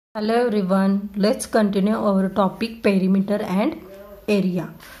Hello everyone, let's continue our topic perimeter and area.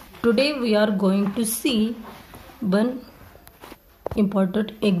 Today we are going to see one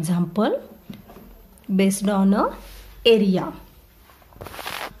important example based on a area.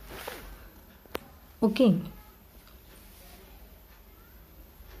 Okay.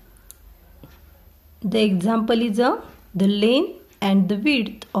 The example is the length and the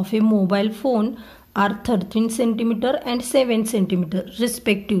width of a mobile phone are 13 centimeter and 7 centimeter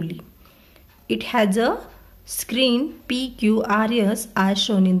respectively. It has a screen PQRS as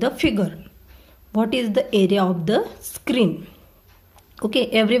shown in the figure. What is the area of the screen? Okay,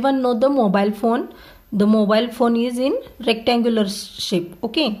 everyone know the mobile phone. The mobile phone is in rectangular shape.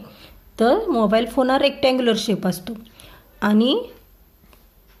 Okay, the mobile phone हा rectangular shape असतो आणि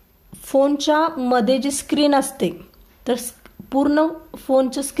फोनच्या मध्ये जी screen असते तर पूर्ण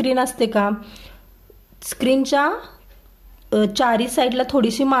फोनची screen असते का? स्क्रीनच्या चारी साईडला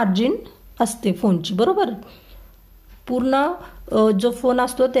थोडीशी मार्जिन असते फोनची, बरोबर. पूर्ण जो फोन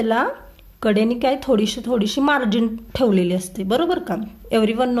असतो त्याला कडेने काय थोडीशी मार्जिन ठेवलेली असते, बरोबर का.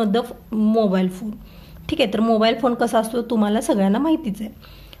 Everyone know the mobile phone. ठीक आहे, तर मोबाईल फोन कसा असतो तुम्हाला सगळ्यांना माहितीच आहे.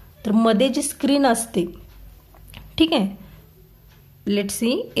 तर मध्ये जी स्क्रीन असते, ठीक आहे, let's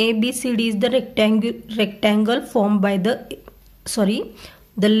see, ABCD is the rectangle formed by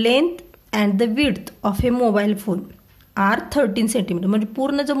the length and the width of a mobile phone are 13 centimeter. म्हणजे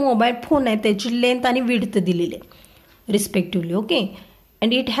पूर्ण जो मोबाईल फोन आहे त्याची लेंथ आणि विड्थ दिलेली आहे respectively. Okay,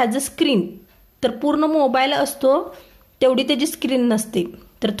 and it has a screen. तर पूर्ण मोबाईल असतो तेवढी त्याची स्क्रीन नसते,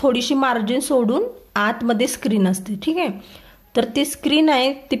 तर थोडीशी मार्जिन सोडून आतमध्ये स्क्रीन असते. ठीक आहे, तर ती स्क्रीन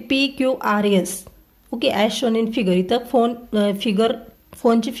आहे ती PQRS. Okay, as shown in figure. इथं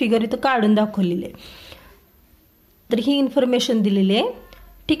फोनची फिगर इथं काढून दाखवलेली आहे. तर ही इन्फॉर्मेशन दिलेली आहे.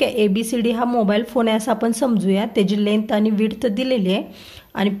 ठीक आहे, ABCD हा मोबाईल फोन आहे असं आपण समजूया. त्याची लेंथ आणि विड्थ दिलेली आहे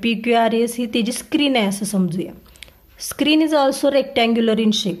आणि PQRS ही त्याची स्क्रीन आहे असं समजूया. Screen is also rectangular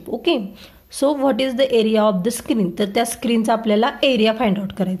in shape. Okay, so what is the area of the screen? तर त्या स्क्रीनचा आपल्याला एरिया फाइंड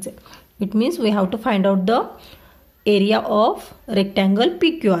आउट करायचं आहे. It means we have to find out the area of rectangle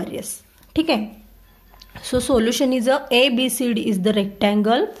PQRS. ठीक आहे, so solution is ABCD is the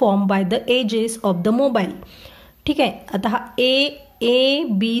rectangle formed by the edges of the mobile. ठीक आहे, आता हा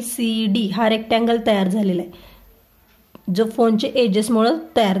ABCD हा रेक्टँगल तयार झालेला आहे जो फोनचे एजेसमुळे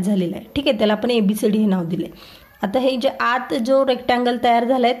तयार झालेला आहे. ठीक आहे, त्याला आपण ABCD हे नाव दिले. आता हे जे आत जो रेक्टँगल तयार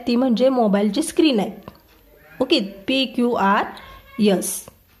झाला आहे ती म्हणजे मोबाईलची स्क्रीन आहे. Okay, PQRS.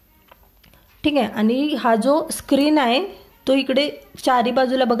 ठीक आहे, आणि हा जो स्क्रीन आहे तो इकडे चारी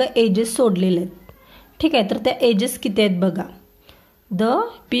बाजूला बघा एजेस सोडलेले आहेत. ठीक आहे, तर त्या एजेस किती आहेत बघा. The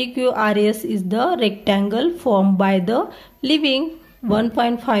PQRS is the rectangle form by the living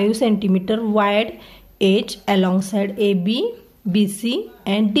 1.5 centimeter wide edge alongside AB, BC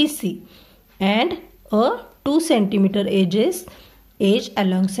and DC and a 2 centimeter edge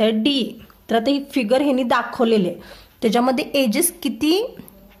alongside DE. तर आता ही फिगर ह्यांनी दाखवलेली आहे, त्याच्यामध्ये एजेस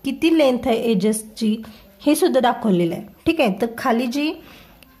किती लेंथ आहे एजेसची हे सुद्धा दाखवलेलं आहे. ठीक आहे, तर खाली जी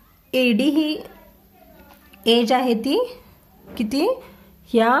AD ही एज आहे ती किती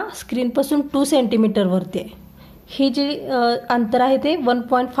ह्या स्क्रीनपासून 2 सेंटीमीटरवरती आहे. ही जी अंतर आहे ते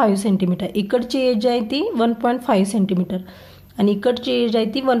 1.5 सेंटीमीटर. इकडची एज आहे ती 1.5 सेंटीमीटर आणि इकडची एज आहे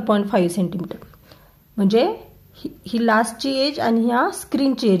ती 1.5 सेंटीमीटर. म्हणजे ही लास्टची एज आणि ह्या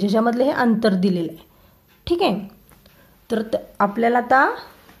स्क्रीनची एज ह्याच्यामधले हे अंतर दिलेलं आहे. ठीक आहे, तर आपल्याला आता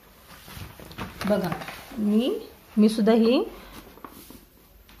बघा मी सुद्धा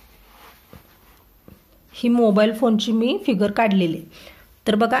ही मोबाईल फोनची मी फिगर काढलेली.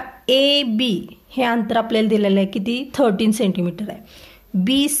 तर बघा AB हे अंतर आपल्याला दिलेलं आहे किती 13 सेंटीमीटर आहे.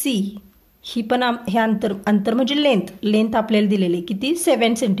 BC ही पण हे अंतर म्हणजे लेंथ आपल्याला दिलेली आहे किती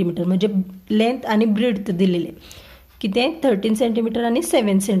 7 सेंटीमीटर. म्हणजे लेंथ आणि ब्रेड्थ दिलेले किती आहे 13 सेंटीमीटर आणि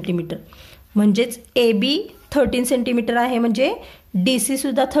 7 सेंटीमीटर. म्हणजेच AB 13 सेंटीमीटर आहे म्हणजे DC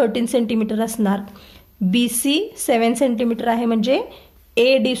सुद्धा 13 सेंटीमीटर असणार. BC 7 सेंटीमीटर आहे म्हणजे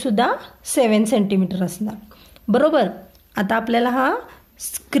AD सुद्धा 7 सेंटीमीटर असणार, बरोबर. आता आपल्याला हा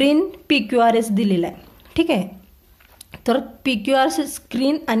स्क्रीन PQRS दिलेला आहे. ठीक आहे, तर PQRS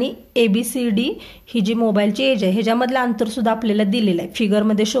स्क्रीन आणि ABCD ही जी मोबाईलची एज आहे ह्याच्यामधलं अंतर सुद्धा आपल्याला दिलेलं आहे,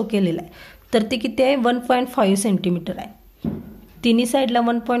 फिगरमध्ये शो केलेलं आहे. तर ते किती आहे 1.5 सेंटीमीटर आहे. तिन्ही साईडला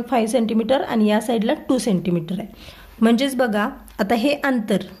 1.5 सेंटीमीटर आणि या साईडला 2 सेंटीमीटर आहे. म्हणजेच बघा आता हे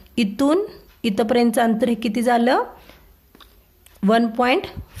अंतर इथून इथपर्यंतचं अंतर हे किती झालं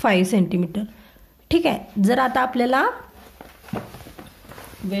 1.5 सेंटीमीटर. ठीक आहे, जर आता आपल्याला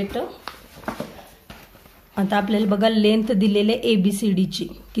आता आपल्याला बघा लेंथ दिलेले ABCDची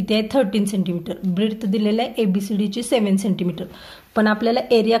किती आहे 13 सेंटीमीटर, ब्रेड्थ दिलेलं आहे ABCDची 7 सेंटीमीटर. पण आपल्याला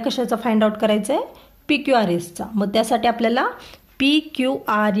एरिया कशाचा फाइंड आउट करायचा आहे, PQRSचा. मग त्यासाठी आपल्याला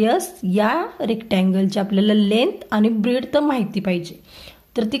PQRS या रेक्टँगलची आपल्याला लेंथ आणि ब्रीथ माहिती पाहिजे.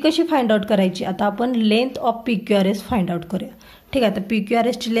 तर ती कशी फाइंड आउट करायची, आता आपण length of PQRS find out करूया. ठीक आहे, आता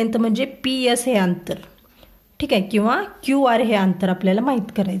PQRSची लेंथ म्हणजे PS हे अंतर, ठीक आहे, किंवा QR हे अंतर आपल्याला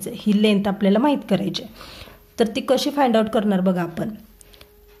माहीत करायचं आहे, ही लेंथ आपल्याला माहीत करायची आहे. तर ती कशी फाइंड आउट करणार बघा आपण.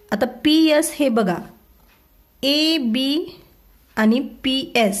 आता PS हे बघा AB आणि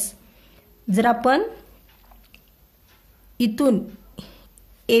PS, जर आपण इथून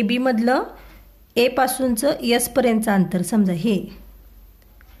AB मधलं A पासूनचं S पर्यंतचं अंतर समजा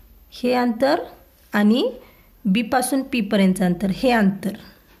हे अंतर आणि B पासून P पर्यंतचं अंतर हे अंतर,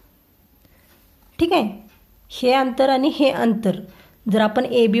 ठीक आहे, हे अंतर आणि हे अंतर जर आपण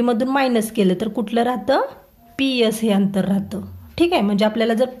AB मधून मायनस केलं तर कुठलं राहतं, PS हे अंतर राहतं. ठीक आहे, म्हणजे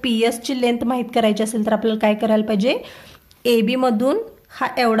आपल्याला जर PSची लेंथ माहीत करायची असेल तर आपल्याला काय करायला पाहिजे, AB मधून हा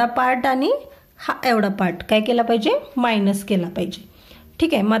एवढा पार्ट आणि हा एवढा पार्ट काय केला पाहिजे, मायनस केला पाहिजे.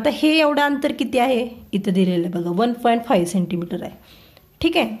 ठीक आहे, मग आता हे एवढं अंतर किती आहे, इथं दिलेलं आहे बघा 1.5 सेंटीमीटर आहे.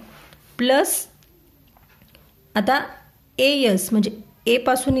 ठीक आहे, प्लस आता AS म्हणजे A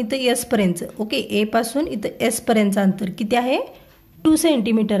पासून इथं S पर्यंतचं, ओके, A पासून इथं S पर्यंतचं अंतर किती आहे, 2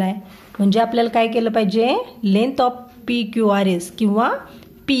 सेंटीमीटर आहे. म्हणजे आपल्याला काय केलं पाहिजे, लेंथ ऑफ PQRS किंवा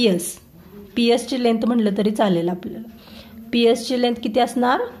PSची लेंथ म्हटलं तरी चालेल आपल्याला. PSची लेंथ किती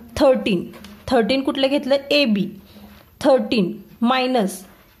असणार, 13 कुठलं घेतलं, AB, 13 मायनस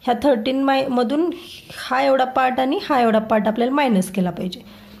ह्या 13 मधून हा एवढा पार्ट आणि हा एवढा पार्ट आपल्याला मायनस केला पाहिजे,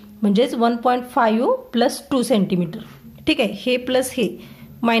 म्हणजेच 1.5 प्लस 2 सेंटीमीटर. ठीक आहे, हे प्लस हे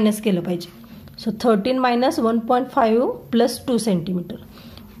मायनस केलं पाहिजे. So 13 minus 1.5 plus 2 centimetre.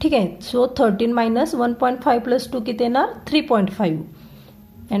 ठीक आहे, सो 13 मायनस 1.5 प्लस 2 किती येणार, 3.5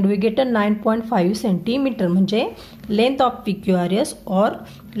 and we get a 9.5 centimetre. म्हणजे लेंथ ऑफ PQRS और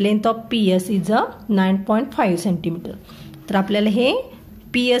length of PS is a 9.5 centimetre. तर आपल्याला हे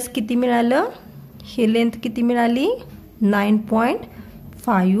PS किती मिळालं, हे लेंथ किती मिळाली,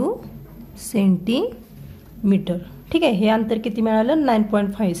 9.5 सेंटीमीटर. ठीक आहे, हे अंतर किती मिळालं,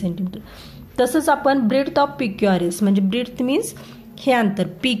 9.5 सेंटीमीटर. तसंच आपण ब्रीथ ऑफ PQRS म्हणजे ब्रीथ मीन्स हे अंतर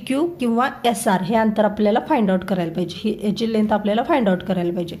PQ किंवा SR हे अंतर आपल्याला फाइंड आउट करायला पाहिजे, याची लेंथ आपल्याला फाइंड आउट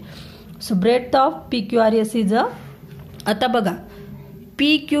करायला पाहिजे. So breath of PQRS is a, आता बघा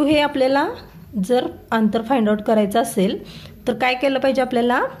PQ हे आपल्याला जर अंतर फाइंड आउट करायचं असेल तर काय केलं पाहिजे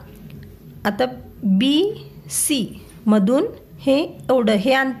आपल्याला, आता BC मधून हे एवढं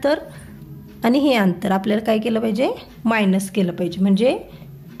हे अंतर आणि हे अंतर आपल्याला काय केलं पाहिजे, मायनस केलं पाहिजे, म्हणजे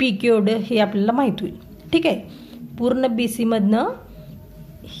PQ एवढं हे आपल्याला माहीत होईल. ठीक आहे, पूर्ण BC मधनं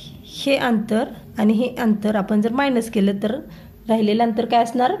हे अंतर आणि हे अंतर आपण जर मायनस केलं तर राहिलेलं अंतर काय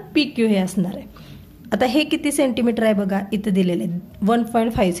असणार, PQ हे असणार आहे. आता हे किती सेंटीमीटर आहे बघा, इथं दिलेलं आहे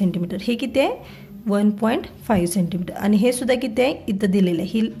 1.5 सेंटीमीटर. हे किती आहे, 1.5 सेंटीमीटर. आणि हे सुद्धा किती आहे, इथं दिलेलं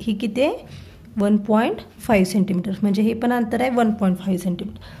आहे, ही किती आहे, 1.5 सेंटीमीटर. म्हणजे हे पण अंतर आहे 1.5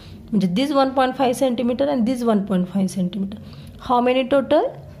 सेंटीमीटर. म्हणजे दिस 1.5 सेंटीमीटर आणि दिस 1.5 centimetre. How many total,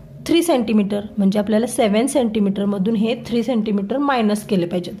 3 centimetre. म्हणजे आपल्याला 7 सेंटीमीटरमधून हे 3 सेंटीमीटर मायनस केले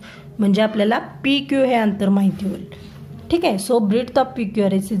पाहिजेत, म्हणजे आपल्याला PQ हे अंतर माहिती होईल. ठीक आहे, so breath of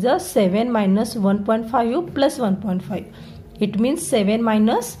PQRS is a 7 minus 1.5 plus 1.5. It means 7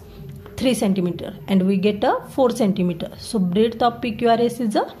 minus 3 centimetre and we get a 4 centimetre. So breath of PQRS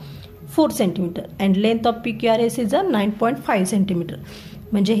is a 4 centimetre and length of PQRS is a 9.5 centimetre.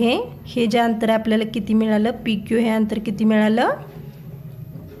 म्हणजे हे जे अंतर आहे आपल्याला किती मिळालं, PQ हे अंतर किती मिळालं,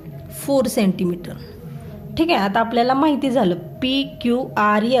 4 सेंटीमीटर. ठीक आहे, आता आपल्याला माहिती झालं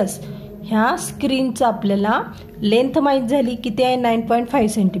PQRS ह्या स्क्रीनचं आपल्याला लेंथ माहीत झाली किती आहे, 9.5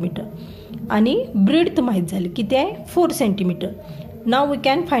 सेंटीमीटर आणि ब्रीथ माहीत झाली किती आहे, 4 centimetre. Now we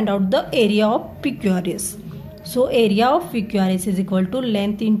can find out the area of PQRS. So area of PQRS is equal to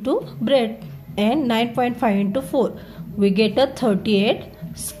length into breadth and 9.5 into 4 we get a 38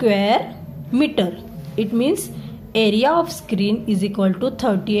 square metre. It means area of screen is equal to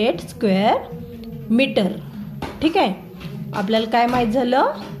 38 square metre. ठीक आहे, आपल्याला काय माहीत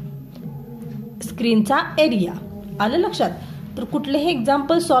झालं, स्क्रीनचा area. आलं लक्षात. तर कुठलेही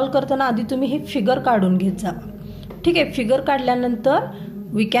एक्झाम्पल सॉल्व करताना आधी तुम्ही हे फिगर काढून घेत जावा. ठीक आहे, फिगर काढल्यानंतर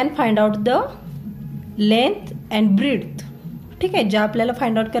we can find out the length and breath. ठीक आहे, ज्या आपल्याला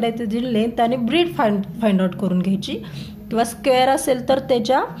फाइंड आउट करायचं जी लेंथ आणि ब्रीथ फाइंड आउट करून घ्यायची, किंवा स्क्वेअर असेल तर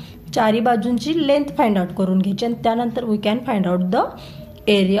त्याच्या चारी बाजूंची लेंथ फाइंड आउट करून घ्यायची आणि त्यानंतर we can find out the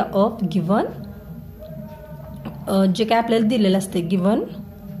area of given, जे काय आपल्याला दिलेलं असते गिवन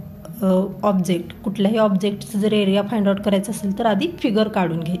ऑब्जेक्ट. कुठल्याही ऑब्जेक्टचं जर एरिया फाइंड आउट करायचं असेल तर आधी फिगर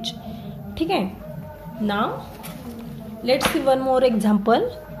काढून घ्यायची. ठीक आहे, now let's see one more example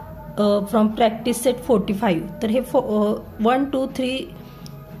from practice set 45. तर हे 1 2 3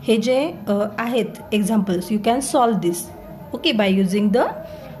 हे जे आहेत examples, you can solve this okay by using the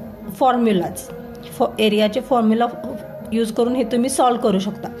formulas. एरियाचे formula use करून हे तुम्ही सॉल्व करू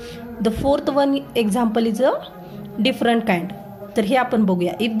शकता. The fourth one example is a different kind. तर हे आपण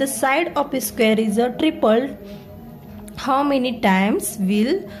बघूया. If the side of A square is a tripled, how many times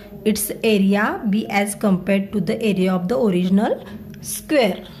will it's area be as compared to the area of the original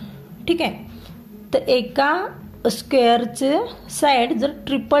square. ठीक आहे. तर एका स्क्वेअरचे side जर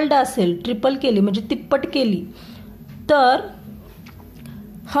tripled असेल, ट्रिपल केली म्हणजे तिप्पट केली, तर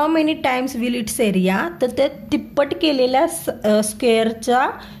how many times will it's area, तर त्या तिप्पट केलेल्या स्क्वेअरचा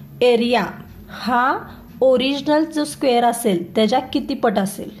एरिया हा ओरिजिनल जो स्क्वेअर असेल त्याच्या किती पट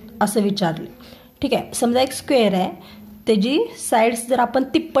असेल असं विचारले. ठीक आहे. समजा एक स्क्वेअर आहे, त्याची साईड्स जर आपण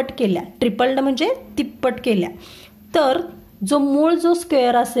तिप्पट केल्या, ट्रिपल्ड म्हणजे तिप्पट केल्या, तर जो मूळ जो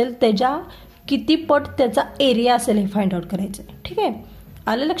स्क्वेअर असेल त्याच्या किती पट त्याचा एरिया असेल हे फाइंड आउट करायचं. ठीक आहे.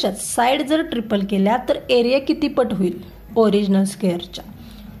 आलं लक्षात. साईड जर ट्रिपल केल्या तर एरिया किती पट होईल ओरिजिनल स्क्वेअरच्या.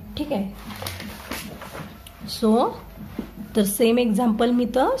 ठीक आहे. सो तर सेम एक्झाम्पल मी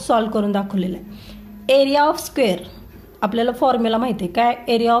तर सॉल्व करून दाखवलेलं आहे. एरिया ऑफ स्क्वेअर आपल्याला फॉर्म्युला माहिती आहे काय,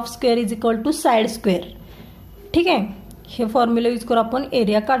 area of square is equal to side square. ठीक आहे. हे फॉर्म्युला यूज करून आपण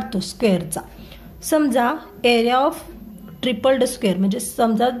एरिया काढतो स्क्वेअरचा. समजा एरिया ऑफ ट्रिपल्ड स्क्वेअर म्हणजे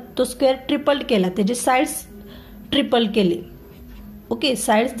समजा तो स्क्वेअर ट्रिपल्ड केला, त्याचे साईड्स ट्रिपल केले. ओके.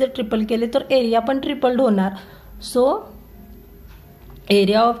 साईड्स जर ट्रिपल केले तर एरिया पण ट्रिपल्ड होणार. So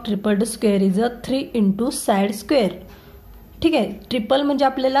area of tripled square is a 3 into side square. ठीक आहे. ट्रिपल म्हणजे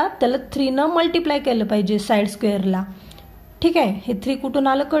आपल्याला त्याला 3 मल्टिप्लाय केलं पाहिजे साईड स्क्वेअरला. ठीक आहे. हे 3 कुठून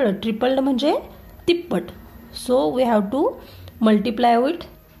आलं कळलं. ट्रिपल्ड म्हणजे तिप्पट. So we have to multiply with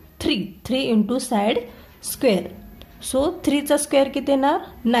 3 into side square. So 3चा square किती येणार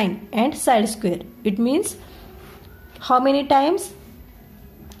 9 and side square. It means how many times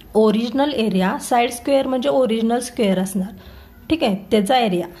original area, side square म्हणजे ओरिजिनल स्क्वेअर असणार. ठीक आहे. त्याचा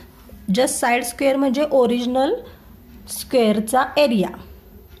एरिया जस्ट साईड स्क्वेअर म्हणजे original स्क्वेअरचा area.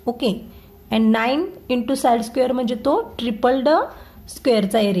 Okay. And 9 into side square म्हणजे तो ट्रिपल्ड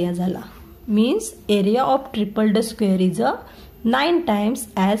स्क्वेअरचा एरिया झाला. Means area of tripled square is a 9 times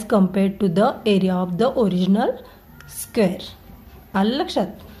as compared to the area of the original square. आलं लक्षात.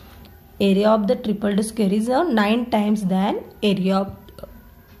 Area of the tripled square is a 9 times than area of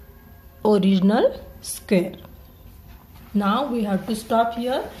original square. Now we have to stop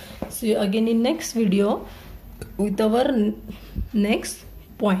here. See you again in next video with our next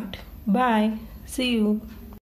point. Bye. See you.